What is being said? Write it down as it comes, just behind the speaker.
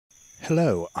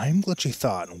Hello, I'm Glitchy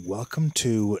Thought, and welcome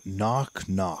to Knock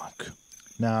Knock.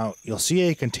 Now, you'll see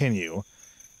a continue,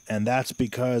 and that's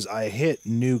because I hit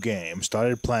new game,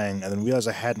 started playing, and then realized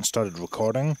I hadn't started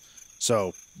recording.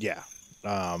 So, yeah.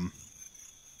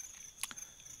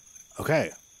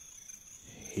 Okay.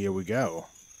 Here we go.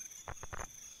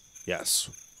 Yes.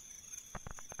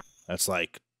 That's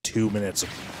like 2 minutes of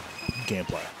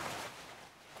gameplay.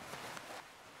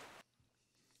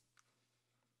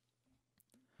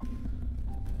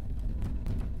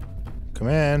 Come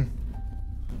in.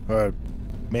 Or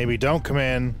maybe don't come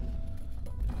in.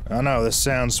 I don't know, this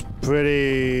sounds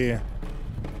pretty...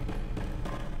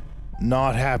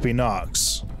 not happy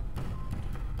knocks.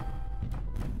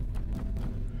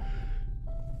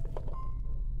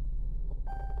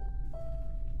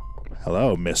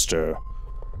 Hello, Mr.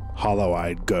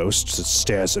 Hollow-eyed ghost that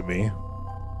stares at me.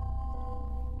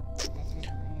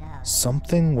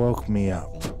 Something woke me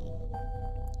up.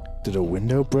 Did a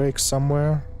window break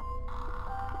somewhere?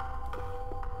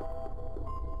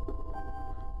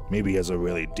 Maybe he has a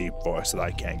really deep voice that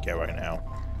I can't get right now.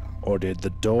 Or did the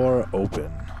door open?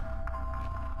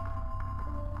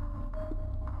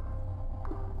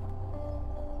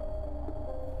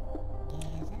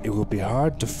 It will be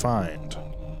hard to find.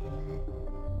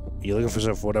 You looking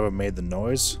for whatever made the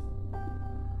noise?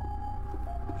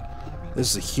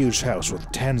 This is a huge house with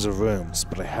tens of rooms,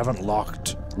 but I haven't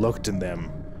looked in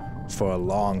them for a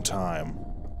long time.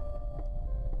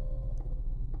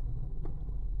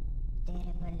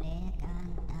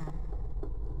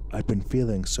 I've been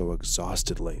feeling so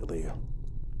exhausted lately.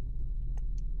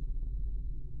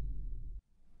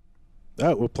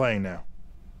 Oh, we're playing now.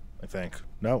 I think.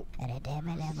 No.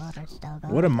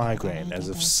 What a migraine, as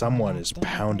if someone is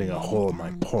pounding a hole in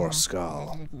my poor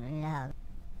skull.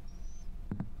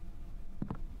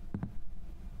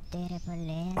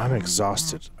 I'm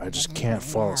exhausted. I just can't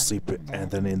fall asleep, and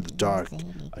then in the dark,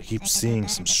 I keep seeing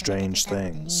some strange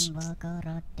things.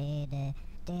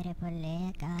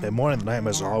 The morning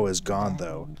nightmares are always gone,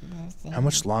 though. How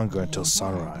much longer until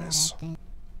sunrise?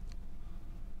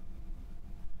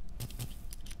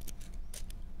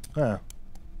 Huh.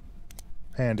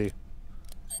 Handy.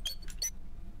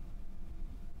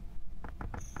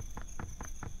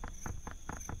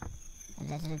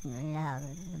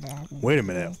 Wait a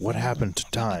minute, what happened to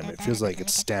time? It feels like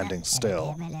it's standing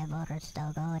still.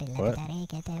 What?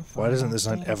 Why doesn't this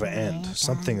night ever end?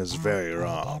 Something is very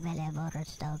wrong.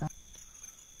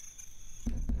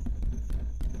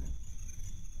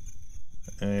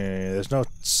 There's no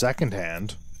second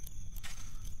hand.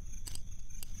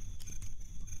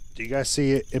 Do you guys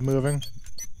see it moving?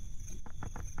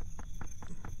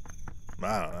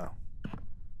 I don't know.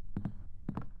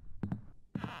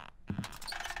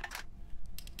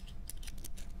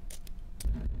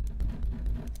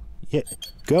 Yeah,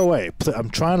 go away. I'm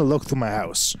trying to look through my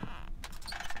house.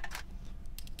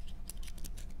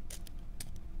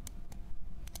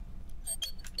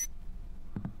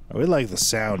 I really like the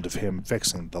sound of him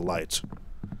fixing the light.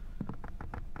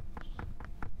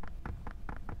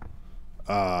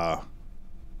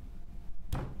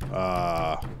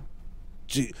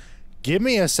 Give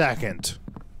me a second.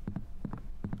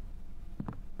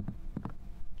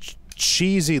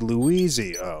 Cheesy Louise.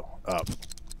 Oh, up.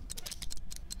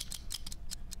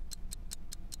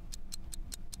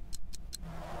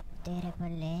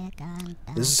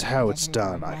 This is how it's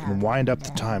done. I can wind up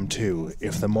the time too.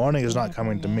 If the morning is not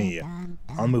coming to me,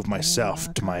 I'll move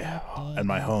myself to my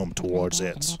home towards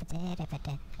it.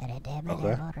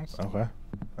 Okay. Okay.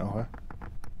 Okay.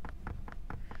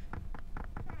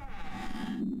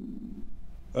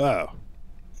 Oh.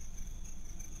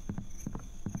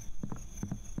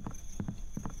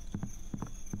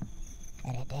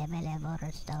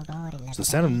 So the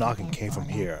sound of knocking came from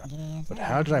here, but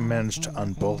how did I manage to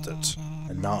unbolt it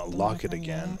and not lock it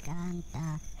again?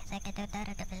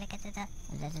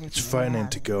 It's frightening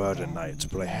to go out at night,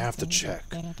 but I have to check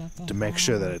to make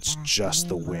sure that it's just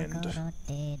the wind.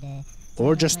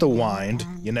 Or just the wind,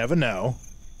 you never know.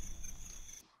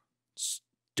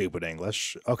 Stupid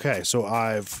English. Okay, so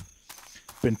I've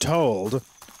been told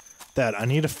that I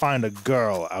need to find a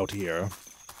girl out here,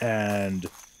 and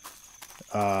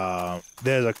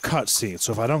there's a cutscene.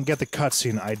 So if I don't get the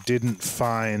cutscene, I didn't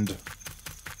find...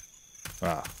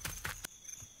 I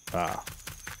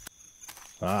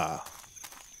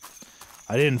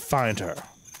didn't find her.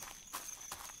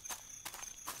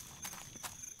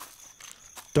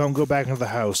 Don't go back into the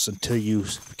house until you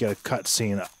get a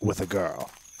cutscene with a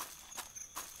girl.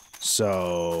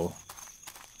 So...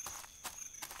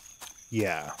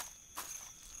 yeah.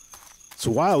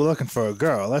 So while we're looking for a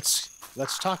girl, let's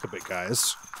talk a bit,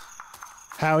 guys.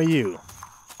 How are you?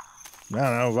 I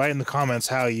don't know, write in the comments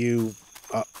how you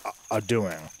are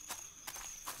doing.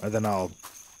 And then I'll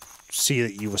see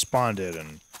that you responded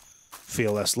and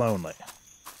feel less lonely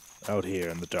out here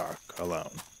in the dark,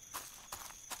 alone.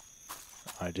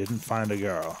 I didn't find a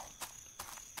girl.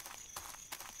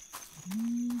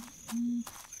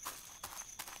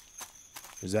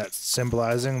 Is that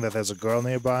symbolizing that there's a girl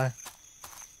nearby?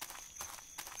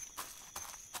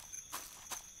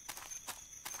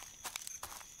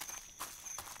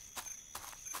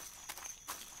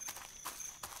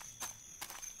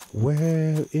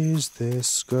 Where is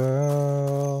this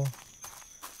girl?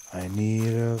 I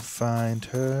need to find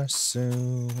her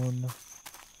soon.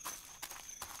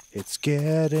 It's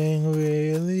getting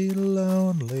really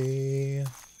lonely.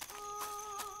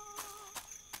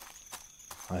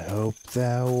 I hope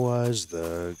that was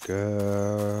the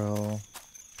girl.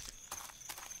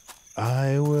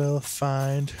 I will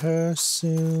find her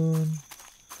soon.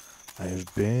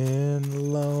 I've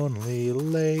been lonely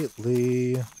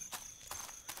lately.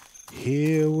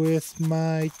 Here with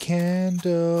my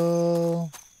candle,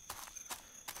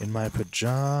 in my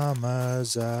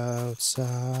pajamas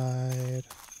outside.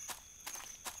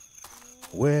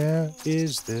 Where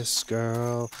is this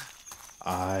girl?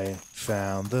 I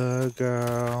found the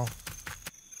girl.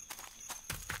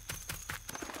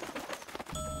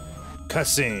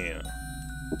 Cutscene.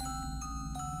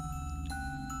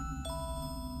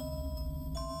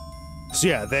 So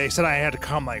yeah, they said I had to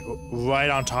come like right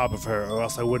on top of her or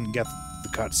else I wouldn't get the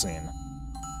cutscene.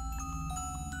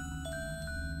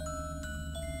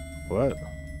 What?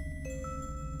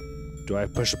 Do I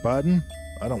push a button?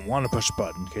 I don't want to push a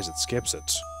button in case it skips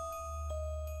it.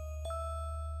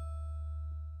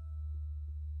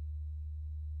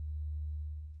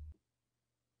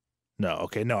 No,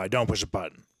 okay, no, I don't push a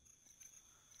button.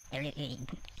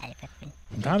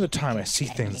 From time to time, I see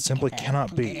things that simply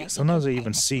cannot be. Sometimes I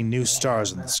even see new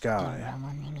stars in the sky.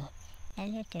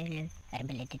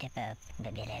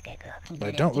 But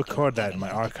I don't record that in my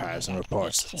archives and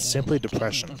reports. It's simply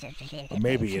depression. Or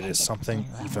maybe it is something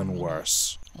even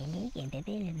worse.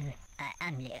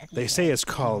 They say it's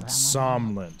called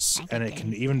somnolence, and it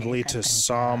can even lead to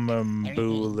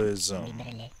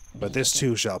somnambulism. But this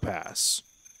too shall pass.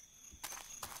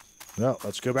 Well,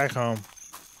 let's go back home.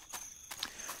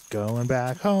 Going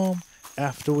back home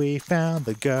after we found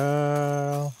the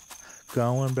girl.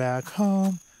 Going back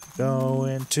home,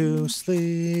 going to sleep.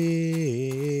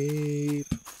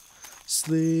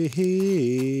 Sleep.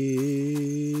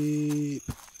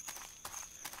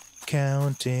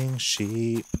 Counting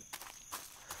sheep.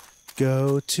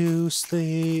 Go to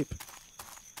sleep.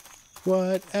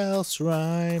 What else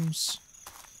rhymes?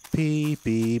 Peep,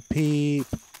 beep, peep.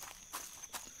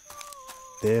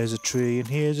 There's a tree and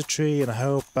here's a tree, and I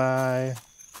hope I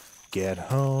get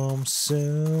home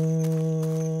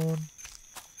soon.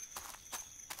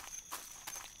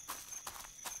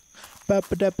 Ba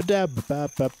ba da ba da ba ba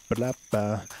ba ba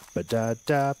ba ba da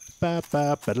da ba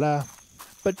ba ba la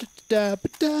ba da ba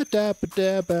da da ba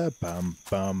da ba bum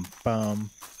bum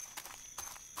bum.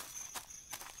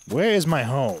 Where is my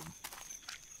home?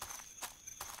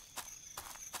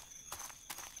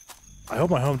 I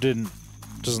hope my home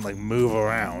doesn't like move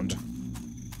around.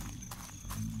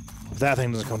 If that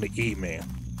thing doesn't come to eat me.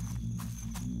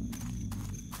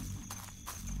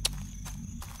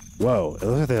 Whoa, it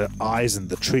looks like there are eyes in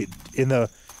the tree in the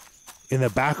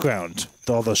background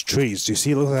to all those trees. Do you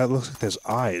see? It looks like there's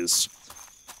eyes.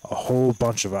 A whole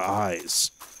bunch of eyes.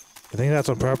 You think that's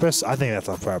on purpose? I think that's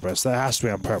on purpose. That has to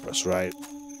be on purpose, right?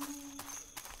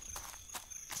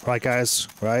 Right, guys?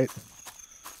 Right?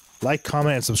 Like,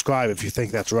 comment, and subscribe if you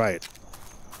think that's right.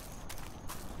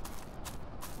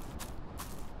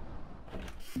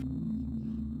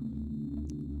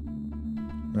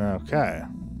 Okay.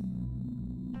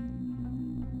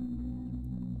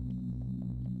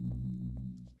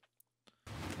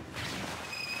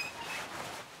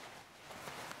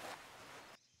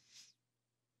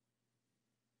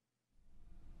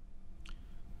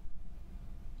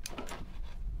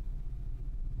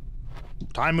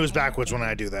 Time moves backwards when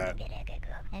I do that.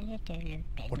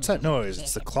 What's that noise?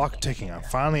 It's the clock ticking. I'm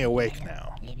finally awake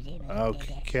now.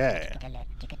 Okay.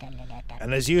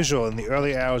 And as usual, in the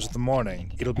early hours of the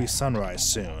morning, it'll be sunrise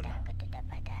soon.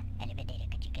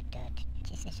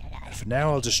 And for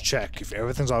now, I'll just check if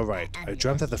everything's alright. I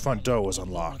dreamt that the front door was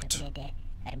unlocked.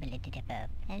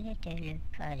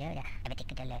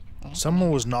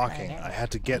 Someone was knocking. I had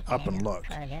to get up and look.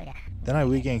 Then I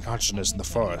regained consciousness in the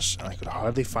forest, and I could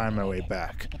hardly find my way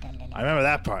back. I remember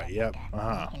that part, yep,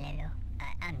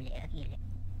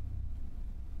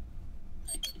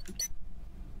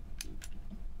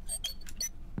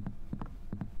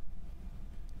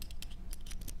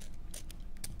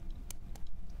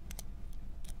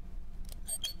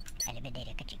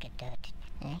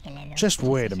 Just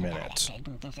wait a minute.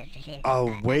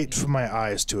 I'll wait for my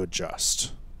eyes to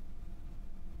adjust.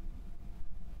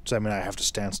 Does that mean I have to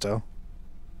stand still?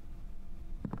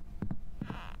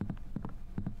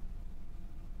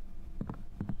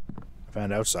 I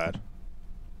found outside.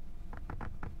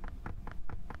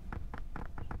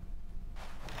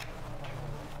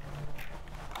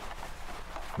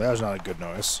 That was not a good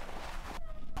noise.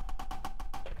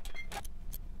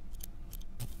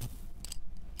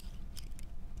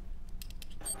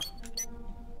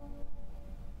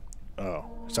 Oh,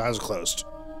 his eyes are closed.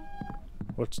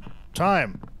 What's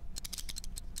time?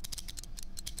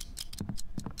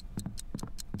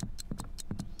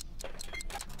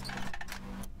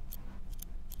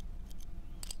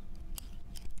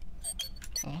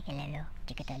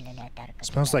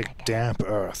 Smells like damp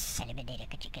earth.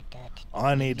 All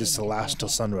I need is to last till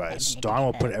sunrise. Dawn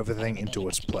will put everything into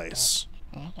its place.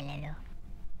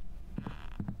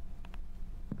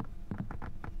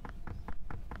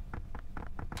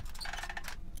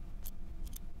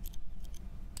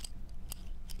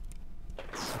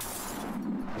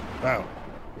 Wow.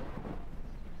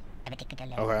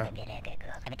 Okay.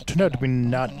 Turned out to be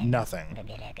nothing.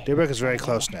 Daybreak is very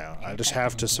close now. I just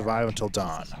have to survive until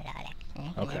dawn.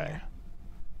 Okay.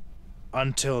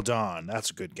 Until Dawn. That's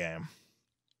a good game.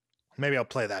 Maybe I'll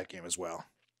play that game as well.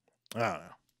 I don't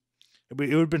know.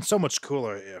 It would have been so much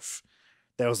cooler if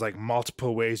there was like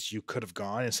multiple ways you could have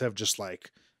gone instead of just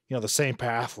like, you know, the same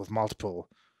path with multiple,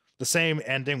 the same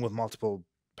ending with multiple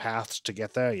paths to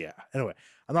get there. Yeah. Anyway,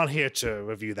 I'm not here to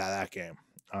review that game.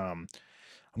 I'm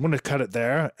going to cut it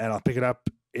there and I'll pick it up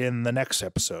in the next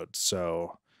episode.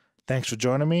 So thanks for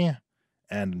joining me.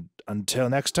 And until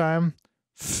next time,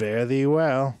 fare thee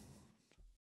well.